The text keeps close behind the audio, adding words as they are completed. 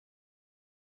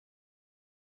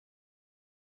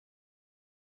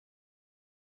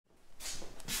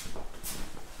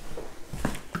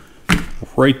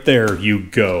Right there you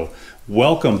go.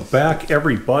 Welcome back,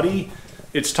 everybody.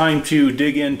 It's time to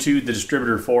dig into the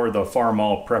distributor for the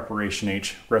Farmall Preparation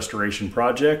H restoration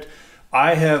project.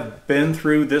 I have been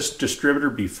through this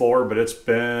distributor before, but it's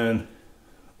been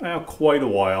quite a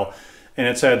while, and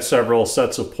it's had several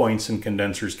sets of points and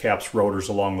condensers, caps, rotors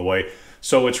along the way,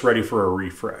 so it's ready for a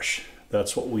refresh.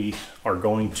 That's what we are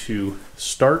going to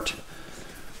start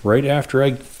right after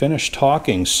I finish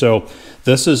talking. So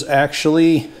this is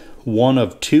actually one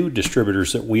of two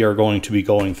distributors that we are going to be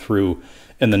going through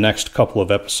in the next couple of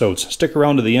episodes. Stick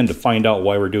around to the end to find out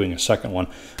why we're doing a second one.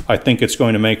 I think it's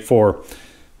going to make for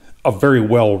a very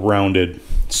well-rounded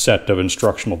set of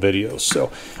instructional videos.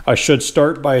 So I should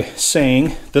start by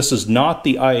saying this is not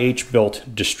the IH built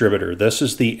distributor. This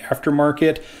is the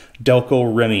aftermarket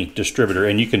Delco Remy distributor,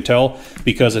 and you can tell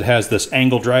because it has this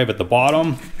angle drive at the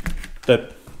bottom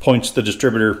that points the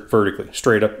distributor vertically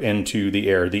straight up into the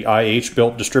air. The IH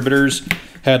built distributors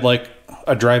had like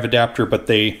a drive adapter, but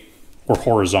they were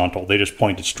horizontal. They just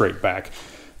pointed straight back.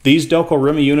 These Delco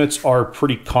Remy units are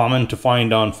pretty common to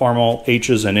find on Farmall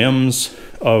H's and M's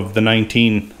of the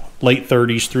late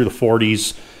 30s through the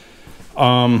 40s.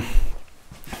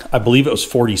 I believe it was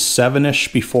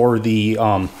 47-ish before the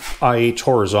IH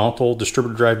horizontal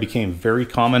distributor drive became very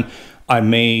common. I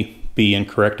may be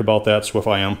incorrect about that, so if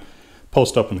I am,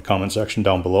 post up in the comment section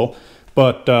down below.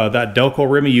 But that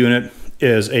Delco Remy unit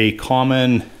is a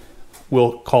common,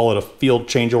 we'll call it a field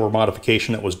changeover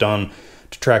modification that was done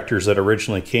to tractors that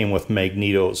originally came with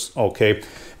magnetos, okay?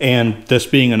 And this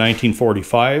being a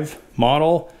 1945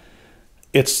 model,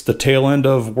 it's the tail end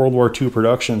of World War II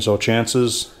production, so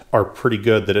chances are pretty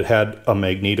good that it had a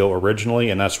magneto originally,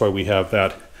 and that's why we have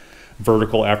that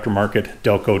vertical aftermarket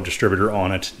Delco distributor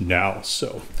on it now.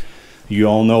 So you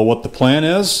all know what the plan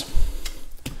is.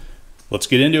 Let's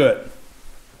get into it.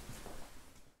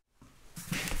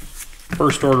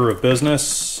 First order of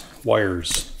business,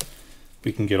 wires.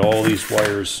 We can get all these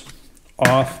wires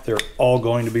off. They're all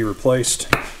going to be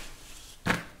replaced.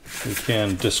 We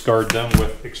can discard them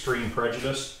with extreme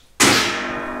prejudice.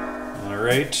 All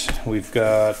right, we've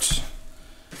got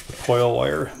the coil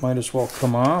wire, might as well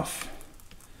come off.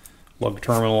 Lug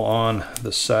terminal on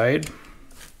the side.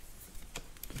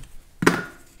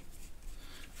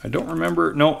 I don't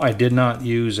remember, no, I did not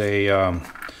use an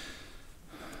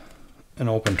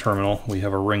open terminal. We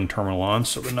have a ring terminal on,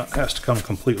 so the nut has to come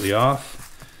completely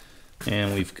off.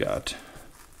 And we've got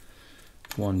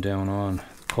one down on the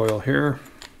coil here.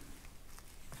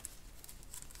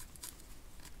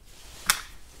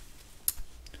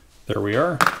 There we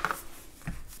are.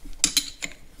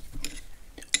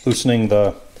 Loosening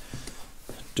the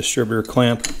distributor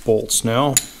clamp bolts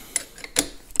now.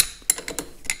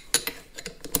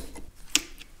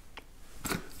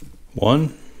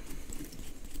 One.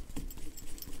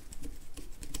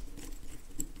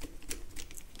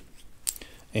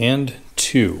 And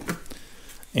two.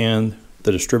 And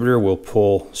the distributor will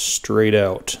pull straight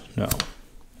out. Now,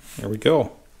 there we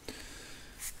go.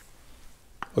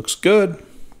 Looks good.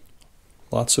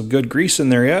 Lots of good grease in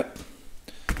there yet.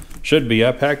 Should be.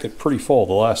 I packed it pretty full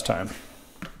the last time.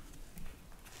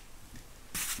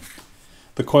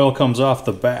 The coil comes off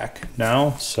the back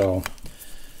now, so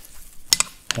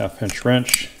half-inch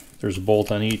wrench. There's a bolt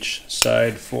on each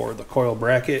side for the coil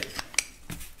bracket.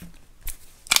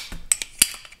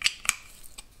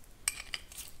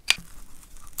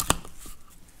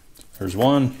 There's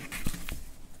one,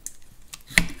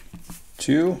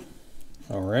 two.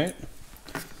 All right.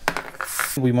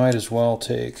 We might as well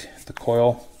take the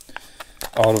coil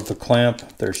out of the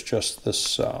clamp. There's just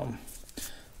this,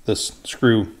 this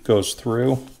screw goes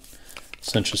through,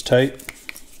 cinches tight.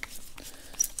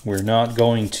 We're not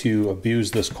going to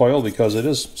abuse this coil because it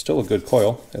is still a good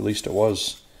coil. At least it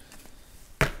was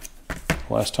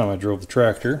last time I drove the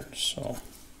tractor. So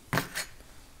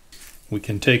we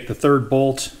can take the third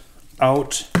bolt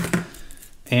out,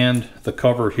 and the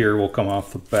cover here will come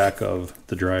off the back of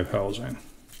the drive housing.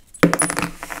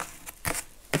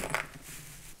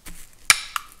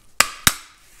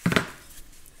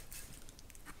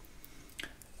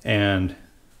 And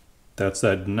that's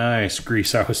that nice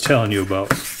grease I was telling you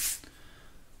about.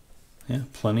 Yeah,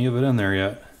 plenty of it in there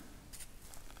yet.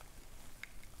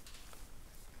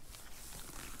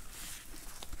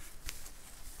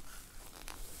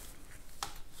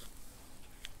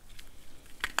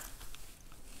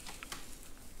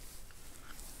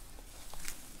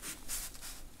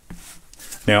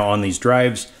 Now on these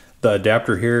drives, the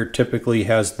adapter here typically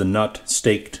has the nut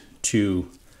staked to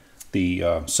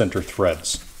the center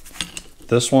threads.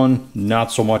 This one,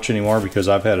 not so much anymore because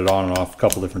I've had it on and off a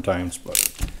couple different times, but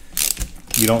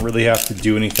You don't really have to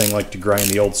do anything like to grind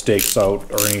the old steaks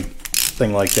out or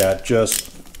anything like that.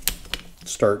 Just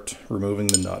start removing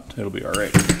the nut. It'll be all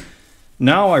right.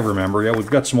 Now I remember, yeah,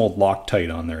 we've got some old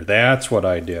Loctite on there. That's what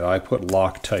I did. I put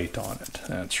Loctite on it.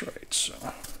 That's right.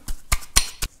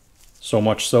 So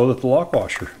much so that the lock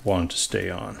washer wanted to stay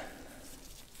on.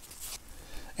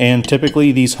 And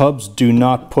typically these hubs do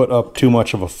not put up too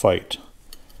much of a fight.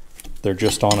 They're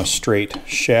just on a straight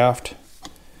shaft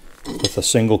with a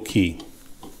single key.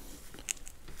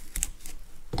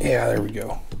 Yeah, there we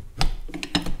go.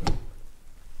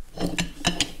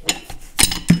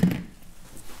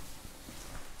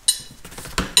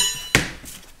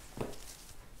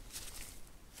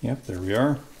 Yep, there we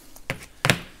are.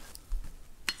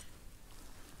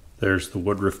 There's the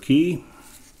woodruff key.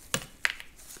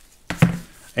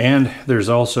 And there's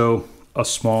also a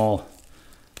small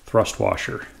thrust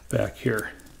washer back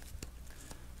here.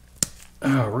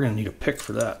 Oh, we're going to need a pick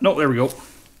for that. No, there we go.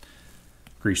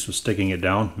 Grease was sticking it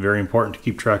down. Very important to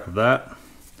keep track of that.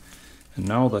 And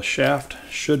now the shaft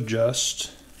should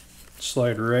just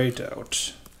slide right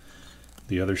out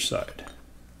the other side.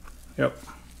 Yep.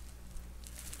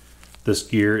 This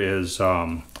gear is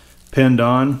pinned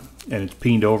on and it's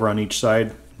pinned over on each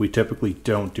side. We typically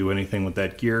don't do anything with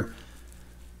that gear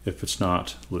if it's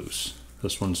not loose.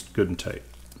 This one's good and tight.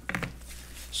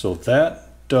 So that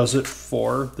does it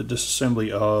for the disassembly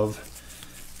of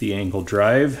the angle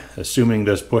drive. Assuming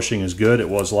this bushing is good, it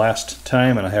was last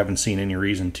time, and I haven't seen any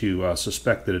reason to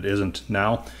suspect that it isn't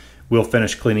now. We'll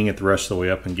finish cleaning it the rest of the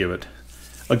way up and give it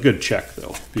a good check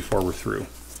though before we're through.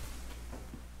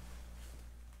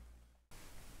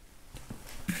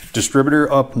 Distributor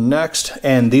up next,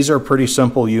 and these are pretty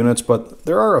simple units, but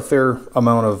there are a fair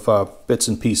amount of bits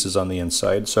and pieces on the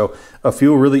inside. So a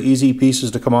few really easy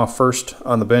pieces to come off first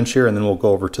on the bench here, and then we'll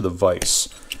go over to the vise.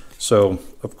 So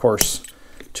of course,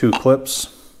 2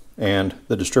 clips, and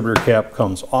the distributor cap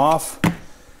comes off.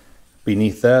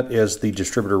 Beneath that is the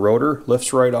distributor rotor,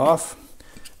 lifts right off,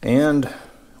 and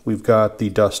we've got the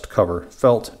dust cover,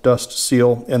 felt dust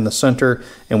seal in the center,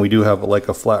 and we do have like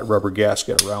a flat rubber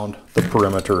gasket around the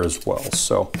perimeter as well.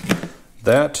 So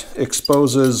that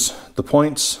exposes the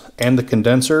points and the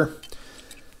condenser.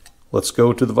 Let's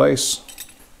go to the vise.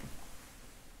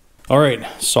 All right,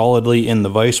 solidly in the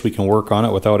vise, we can work on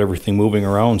it without everything moving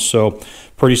around. So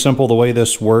pretty simple the way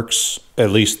this works, at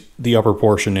least the upper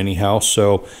portion anyhow.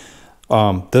 So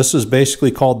this is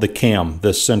basically called the cam,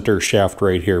 this center shaft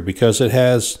right here, because it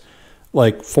has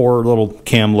like 4 little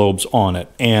cam lobes on it.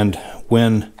 And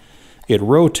when it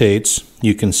rotates,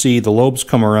 you can see the lobes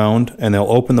come around and they'll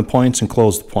open the points and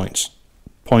close the points.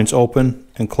 Points open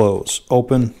and close,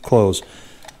 open, close.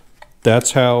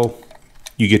 That's how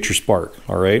you get your spark,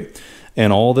 all right?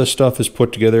 And all this stuff is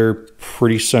put together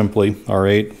pretty simply, all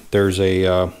right? There's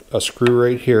a screw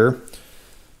right here.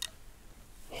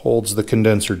 Holds the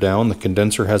condenser down. The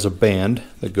condenser has a band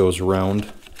that goes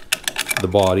around the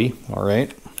body, all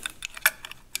right?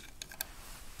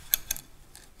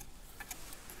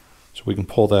 So we can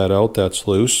pull that out, that's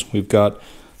loose. We've got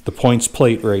the points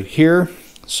plate right here.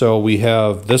 So we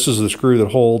have, this is the screw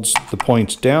that holds the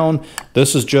points down.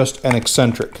 This is just an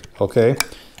eccentric, okay?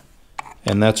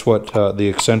 And that's what, the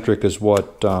eccentric is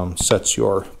what sets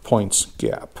your points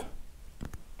gap.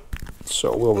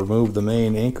 So we'll remove the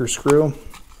main anchor screw.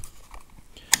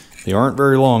 They aren't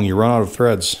very long. You run out of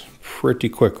threads pretty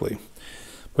quickly.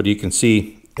 But you can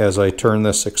see as I turn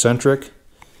this eccentric,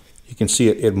 you can see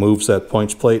it moves that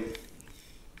points plate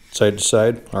side to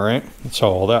side. All right, that's how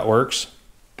all that works.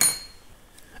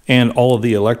 And all of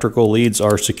the electrical leads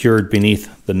are secured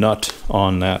beneath the nut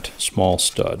on that small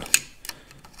stud.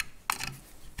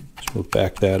 So we'll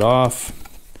back that off.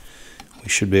 We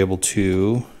should be able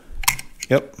to,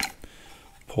 yep,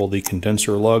 pull the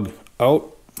condenser lug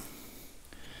out.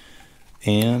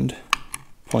 And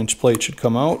points plate should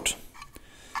come out.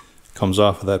 Comes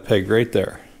off of that peg right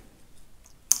there.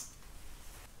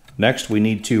 Next, we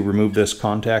need to remove this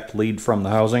contact lead from the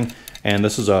housing, and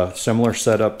this is a similar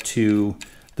setup to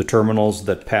the terminals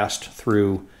that passed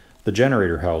through the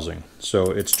generator housing.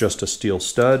 So it's just a steel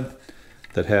stud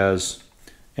that has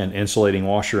an insulating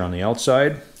washer on the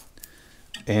outside,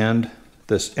 and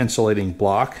this insulating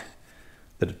block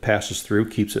that it passes through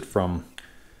keeps it from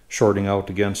shorting out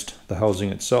against the housing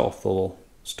itself. The little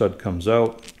stud comes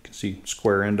out, you can see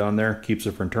square end on there, keeps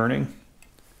it from turning.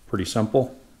 Pretty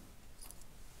simple.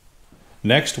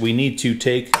 Next, we need to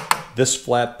take this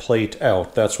flat plate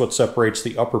out. That's what separates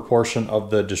the upper portion of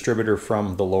the distributor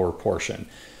from the lower portion.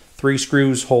 3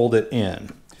 screws hold it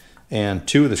in, and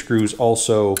 2 of the screws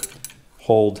also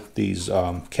hold these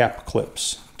cap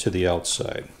clips to the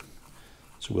outside.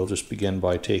 So we'll just begin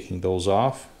by taking those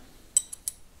off.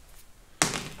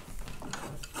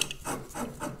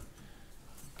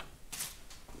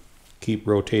 Keep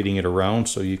rotating it around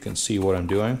so you can see what I'm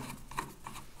doing.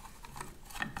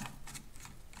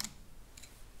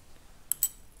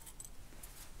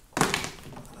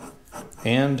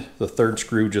 And the third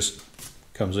screw just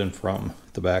comes in from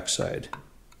the back side.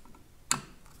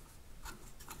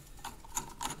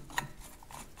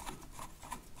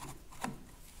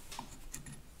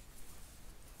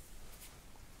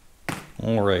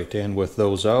 All right, and with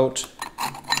those out,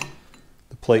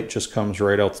 the plate just comes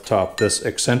right out the top. This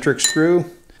eccentric screw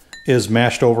is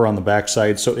mashed over on the back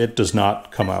side, so it does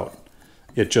not come out.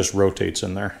 It just rotates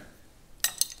in there.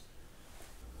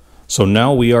 So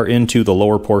now we are into the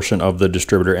lower portion of the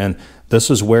distributor, and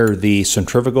this is where the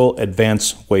centrifugal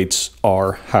advance weights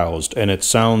are housed. And it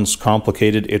sounds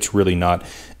complicated, it's really not.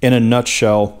 In a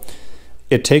nutshell,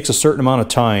 it takes a certain amount of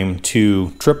time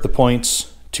to trip the points,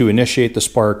 to initiate the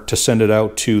spark, to send it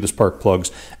out to the spark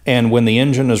plugs. And when the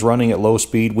engine is running at low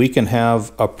speed, we can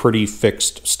have a pretty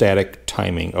fixed static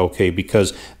timing, okay?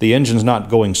 Because the engine's not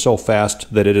going so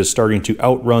fast that it is starting to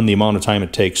outrun the amount of time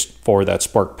it takes for that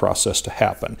spark process to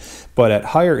happen. But at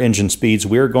higher engine speeds,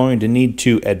 we're going to need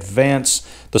to advance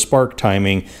the spark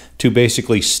timing to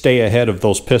basically stay ahead of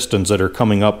those pistons that are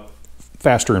coming up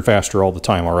faster and faster all the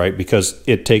time, all right? Because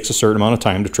it takes a certain amount of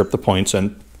time to trip the points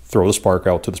and throw the spark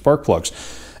out to the spark plugs.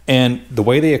 And the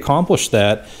way they accomplish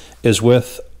that is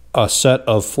with a set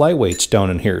of flyweights down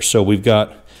in here. So we've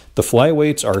got the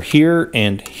flyweights are here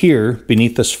and here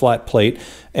beneath this flat plate,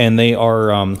 and they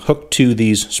are hooked to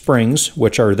these springs,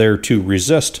 which are there to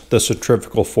resist the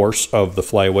centrifugal force of the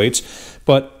flyweights.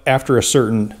 But after a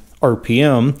certain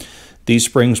RPM, these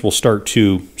springs will start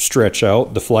to stretch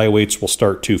out, the flyweights will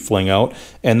start to fling out,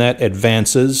 and that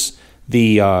advances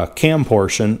the cam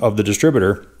portion of the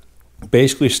distributor,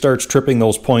 basically starts tripping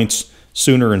those points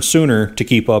sooner and sooner to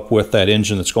keep up with that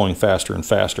engine that's going faster and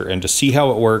faster. And to see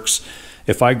how it works,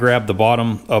 if I grab the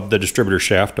bottom of the distributor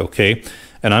shaft, okay,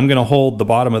 and I'm going to hold the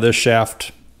bottom of this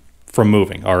shaft from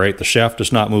moving, all right? The shaft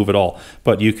does not move at all,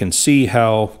 but you can see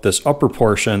how this upper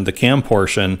portion, the cam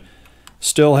portion,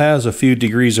 still has a few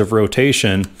degrees of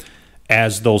rotation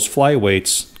as those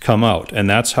flyweights come out, and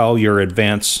that's how your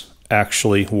advance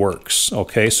actually works.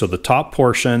 Okay, so the top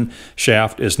portion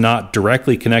shaft is not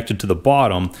directly connected to the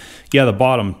bottom. Yeah, the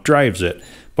bottom drives it,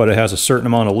 but it has a certain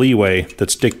amount of leeway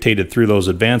that's dictated through those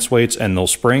advance weights and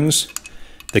those springs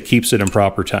that keeps it in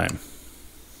proper time.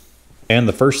 And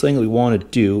the first thing we want to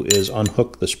do is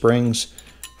unhook the springs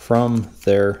from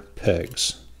their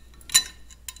pegs.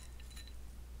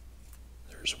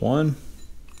 There's one.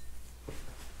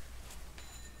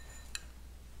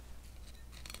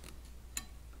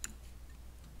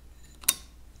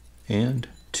 And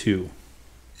two.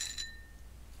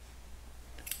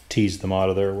 Tease them out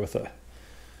of there with a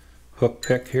hook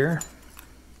pick here.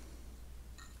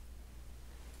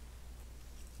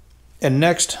 And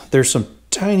next, there's some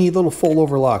tiny little fold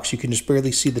over locks. You can just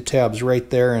barely see the tabs right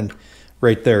there and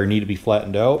right there need to be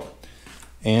flattened out.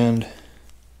 And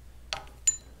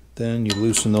then you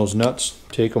loosen those nuts,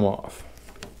 take them off.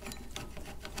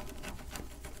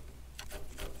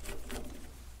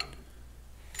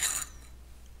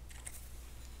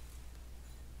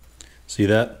 See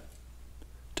that?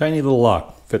 Tiny little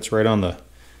lock fits right on the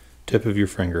tip of your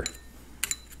finger.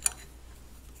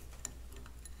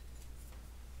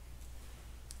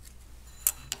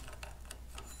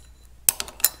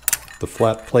 The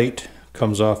flat plate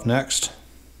comes off next.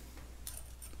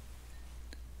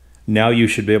 Now you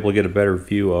should be able to get a better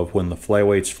view of when the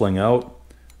flyweights fling out,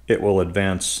 it will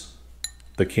advance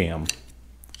the cam.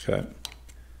 Okay.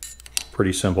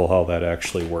 Pretty simple how that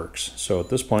actually works. So at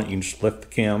this point you can just lift the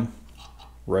cam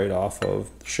right off of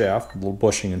the shaft. A little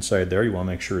bushing inside there you want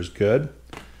to make sure is good.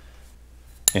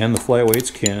 And the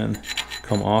flyweights can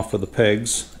come off of the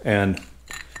pegs, and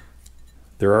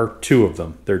there are two of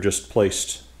them. They're just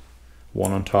placed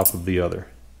one on top of the other.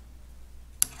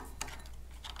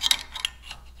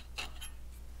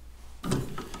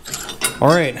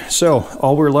 Alright, so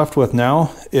all we're left with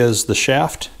now is the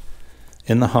shaft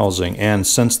in the housing, and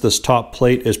since this top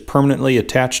plate is permanently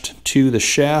attached to the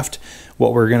shaft,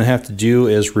 what we're going to have to do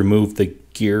is remove the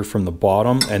gear from the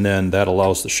bottom, and then that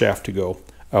allows the shaft to go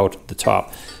out the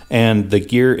top. And the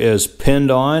gear is pinned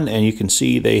on, and you can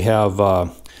see they have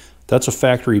that's a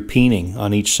factory peening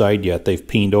on each side yet. They've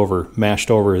peened over, mashed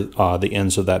over the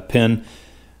ends of that pin,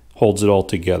 holds it all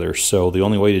together. So the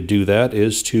only way to do that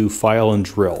is to file and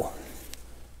drill.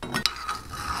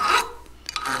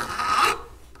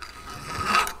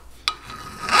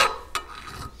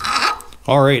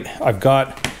 All right, I've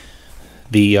got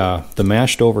The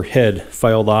mashed over head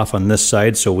filed off on this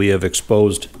side, so we have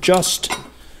exposed just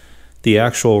the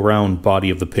actual round body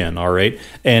of the pin, all right?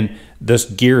 And this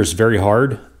gear is very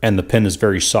hard and the pin is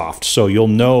very soft. So you'll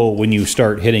know when you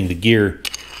start hitting the gear,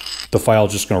 the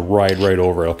file's just gonna ride right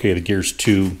over it. Okay, the gear's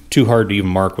too hard to even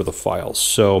mark with a file.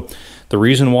 So the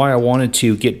reason why I wanted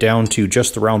to get down to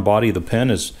just the round body of the pin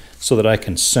is so that I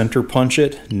can center punch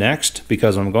it next,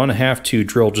 because I'm gonna have to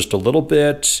drill just a little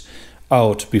bit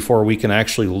out before we can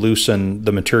actually loosen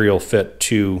the material fit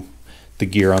to the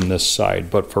gear on this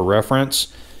side. But for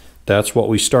reference, that's what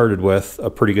we started with, a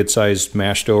pretty good sized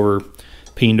mashed over,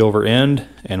 peened over end,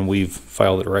 and we've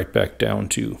filed it right back down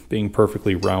to being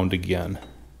perfectly round again.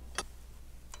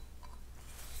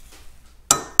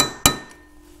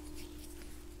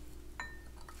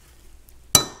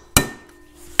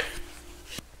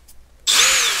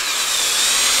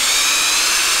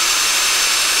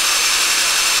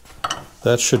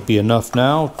 That should be enough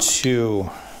now to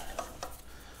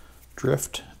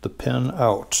drift the pin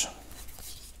out.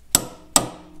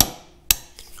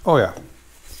 Oh yeah.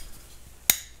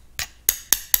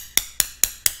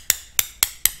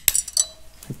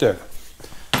 Right there.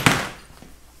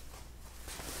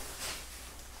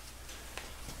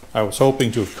 I was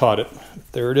hoping to have caught it.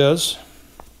 There it is.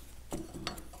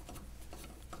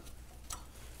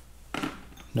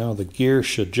 Now the gear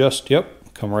should just,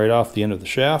 yep, come right off the end of the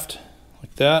shaft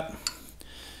like that.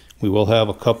 We will have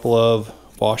a couple of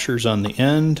washers on the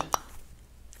end.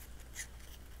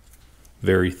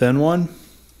 Very thin one.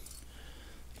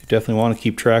 You definitely want to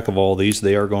keep track of all these.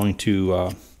 They are going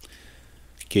to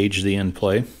gauge the end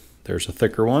play. There's a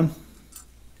thicker one.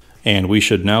 And we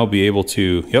should now be able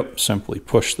to, yep, simply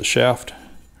push the shaft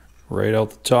right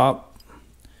out the top.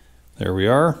 There we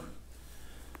are.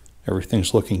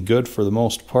 Everything's looking good for the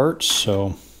most part.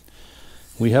 So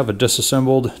we have a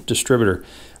disassembled distributor.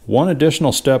 One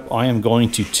additional step I am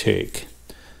going to take.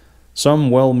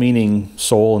 Some well-meaning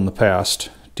soul in the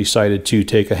past decided to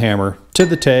take a hammer to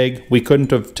the tag. We couldn't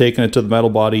have taken it to the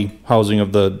metal body housing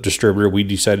of the distributor. We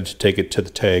decided to take it to the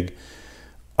tag.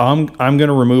 I'm going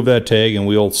to remove that tag and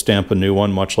we'll stamp a new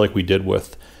one, much like we did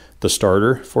with the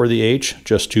starter for the H,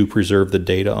 just to preserve the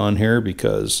data on here,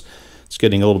 because it's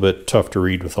getting a little bit tough to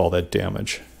read with all that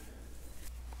damage.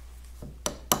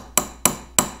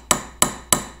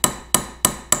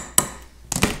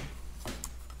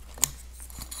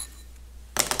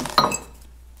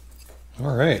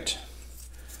 All right,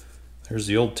 there's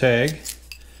the old tag.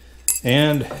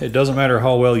 And it doesn't matter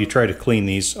how well you try to clean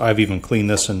these. I've even cleaned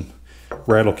this and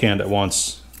rattle canned it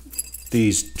once.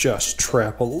 These just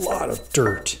trap a lot of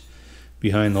dirt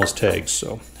behind those tags,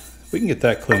 so we can get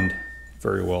that cleaned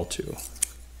very well too.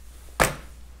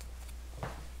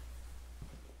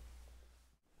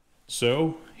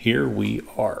 So here we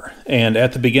are. And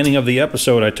at the beginning of the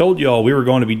episode, I told you all we were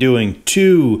going to be doing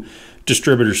 2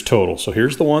 distributors total. So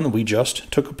here's the one that we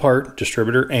just took apart,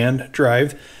 distributor and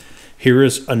drive. Here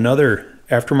is another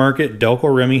aftermarket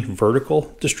Delco Remy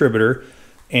vertical distributor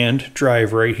and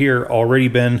drive right here, already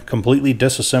been completely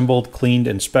disassembled, cleaned,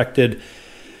 inspected.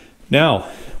 Now,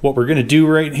 what we're gonna do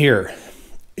right here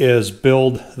is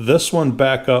build this one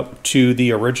back up to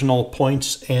the original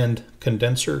points and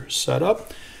condenser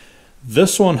setup.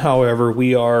 This one, however,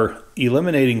 we are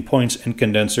eliminating points and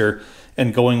condenser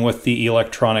and going with the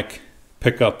electronic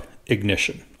pickup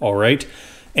ignition, all right?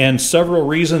 And several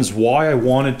reasons why I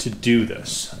wanted to do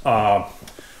this.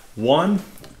 One,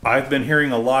 I've been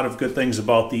hearing a lot of good things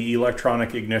about the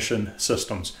electronic ignition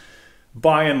systems.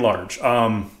 By and large,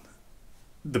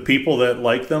 the people that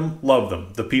like them, love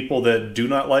them. The people that do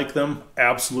not like them,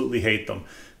 absolutely hate them.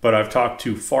 But I've talked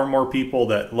to far more people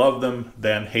that love them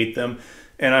than hate them.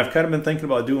 And I've kind of been thinking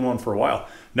about doing one for a while.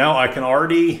 Now I can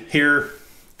already hear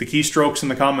the keystrokes in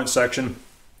the comment section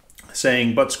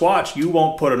saying, but Squatch, you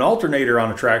won't put an alternator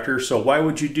on a tractor, so why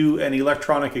would you do an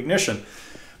electronic ignition?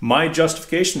 My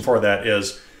justification for that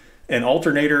is an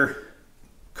alternator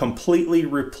completely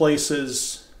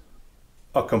replaces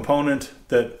a component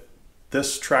that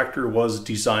this tractor was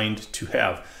designed to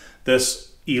have.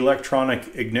 This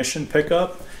electronic ignition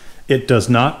pickup, it does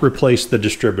not replace the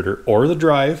distributor or the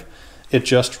drive. It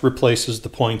just replaces the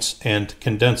points and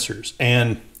condensers.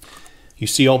 And you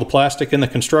see all the plastic in the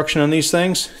construction on these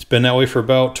things? It's been that way for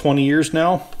about 20 years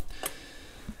now.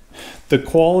 The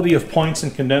quality of points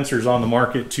and condensers on the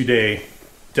market today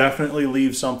definitely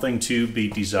leaves something to be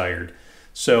desired.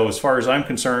 So as far as I'm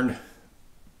concerned,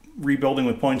 rebuilding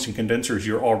with points and condensers,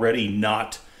 you're already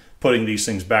not putting these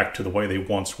things back to the way they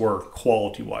once were,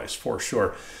 quality-wise, for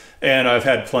sure. And I've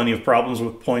had plenty of problems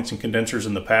with points and condensers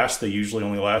in the past. They usually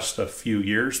only last a few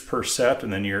years per set,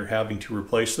 and then you're having to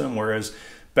replace them. Whereas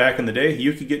back in the day,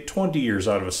 you could get 20 years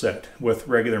out of a set with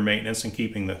regular maintenance and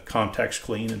keeping the contacts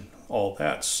clean and all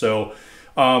that. So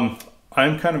I'm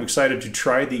kind of excited to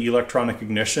try the electronic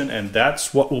ignition, and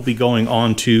that's what will be going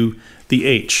on to the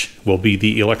H, will be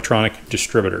the electronic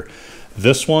distributor.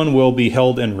 This one will be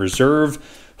held in reserve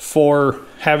for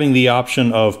having the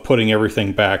option of putting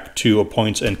everything back to a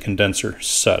points and condenser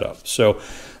setup. So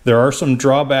there are some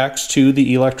drawbacks to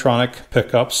the electronic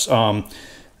pickups.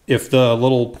 If the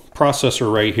little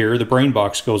processor right here, the brain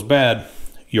box, goes bad,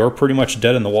 you're pretty much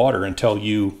dead in the water until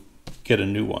you get a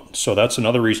new one. So that's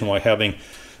another reason why having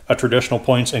a traditional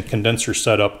points and condenser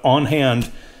setup on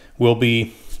hand will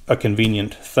be a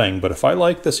convenient thing. But if I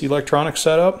like this electronic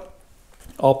setup,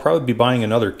 I'll probably be buying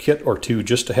another kit or two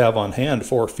just to have on hand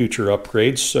for future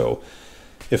upgrades. So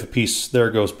if a piece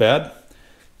there goes bad,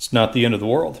 it's not the end of the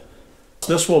world.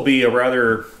 This will be a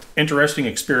rather interesting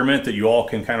experiment that you all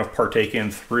can kind of partake in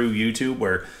through YouTube,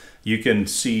 where you can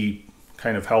see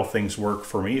kind of how things work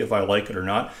for me, if I like it or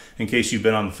not, in case you've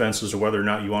been on the fence as to whether or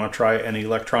not you want to try an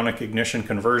electronic ignition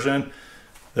conversion.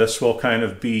 This will kind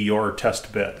of be your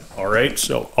test bed. All right,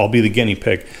 so I'll be the guinea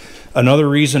pig. Another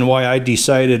reason why I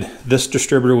decided this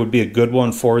distributor would be a good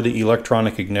one for the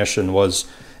electronic ignition was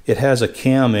it has a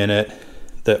cam in it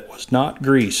that was not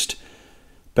greased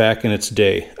back in its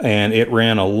day, and it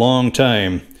ran a long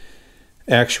time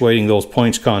actuating those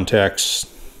points contacts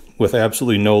with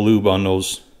absolutely no lube on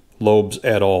those lobes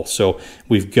at all. So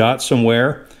we've got some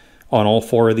wear on all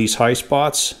four of these high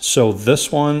spots. So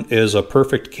this one is a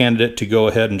perfect candidate to go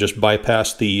ahead and just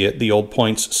bypass the old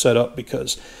points setup,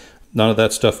 because none of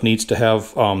that stuff needs to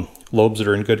have lobes that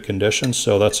are in good condition.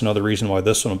 So that's another reason why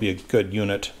this one will be a good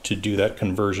unit to do that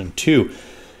conversion to.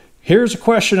 Here's a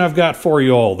question I've got for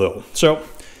you all though. So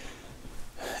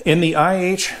in the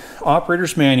IH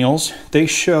operator's manuals, they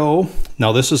show,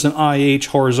 now this is an IH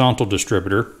horizontal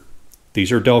distributor.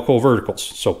 These are Delco verticals,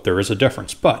 so there is a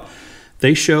difference. But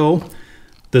they show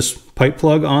this pipe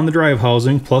plug on the drive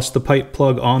housing plus the pipe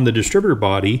plug on the distributor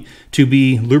body to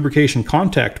be lubrication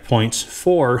contact points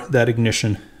for that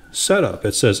ignition setup.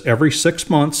 It says every 6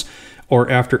 months or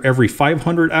after every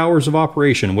 500 hours of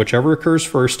operation, whichever occurs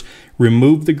first,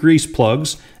 remove the grease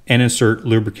plugs and insert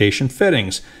lubrication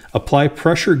fittings. Apply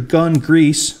pressure gun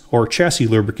grease or chassis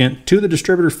lubricant to the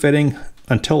distributor fitting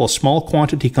until a small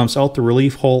quantity comes out the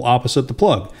relief hole opposite the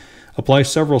plug. Apply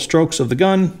several strokes of the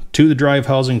gun to the drive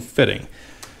housing fitting.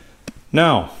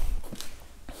 Now,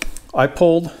 I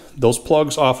pulled those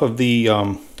plugs off of the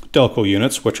Delco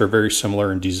units, which are very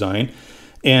similar in design,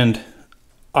 and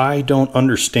I don't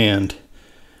understand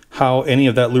how any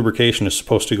of that lubrication is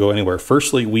supposed to go anywhere.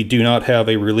 Firstly, we do not have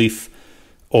a relief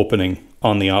opening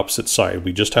on the opposite side.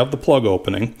 We just have the plug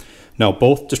opening. Now,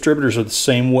 both distributors are the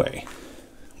same way.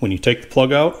 When you take the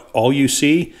plug out, all you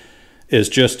see is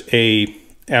just a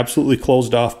absolutely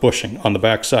closed off bushing on the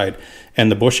back side,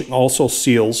 and the bushing also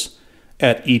seals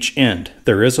at each end.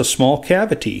 There is a small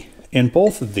cavity in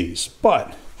both of these,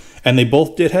 and they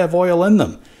both did have oil in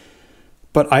them,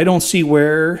 but I don't see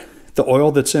where the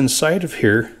oil that's inside of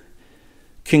here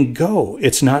can go.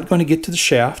 It's not going to get to the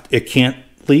shaft. It can't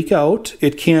leak out.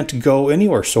 It can't go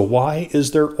anywhere. So why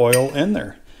is there oil in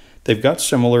there? They've got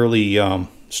similarly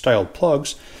styled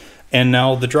plugs, and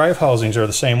now the drive housings are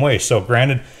the same way. So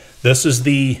granted, this is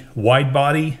the wide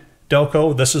body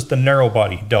Delco, this is the narrow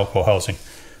body Delco housing.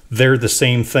 They're the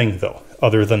same thing though,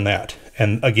 other than that.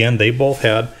 And again, they both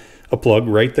had a plug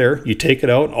right there. You take it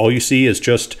out, all you see is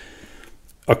just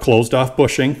a closed off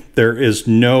bushing. There is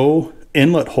no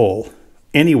inlet hole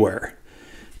anywhere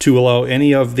to allow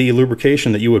any of the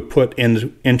lubrication that you would put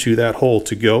into that hole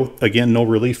to go. Again, no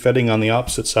relief fitting on the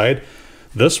opposite side.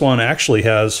 This one actually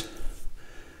has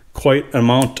quite an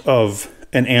amount of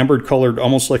an ambered colored,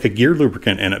 almost like a gear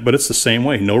lubricant in it, but it's the same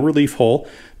way. No relief hole.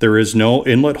 There is no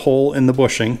inlet hole in the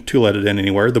bushing to let it in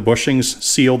anywhere. The bushings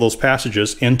seal those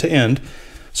passages end to end.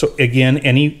 So again,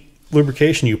 any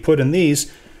lubrication you put in these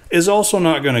is also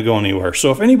not going to go anywhere.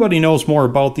 So if anybody knows more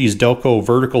about these Delco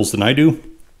verticals than I do,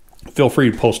 feel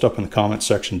free to post up in the comment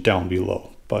section down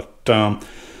below. But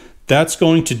that's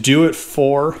going to do it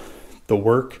for the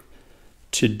work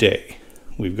today.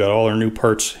 We've got all our new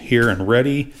parts here and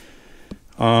ready.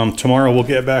 Tomorrow we'll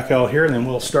get back out here and then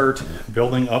we'll start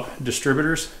building up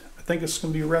distributors. I think it's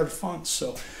going to be rather fun.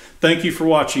 So thank you for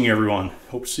watching, everyone.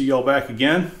 Hope to see y'all back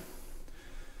again.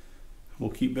 We'll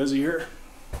keep busy here.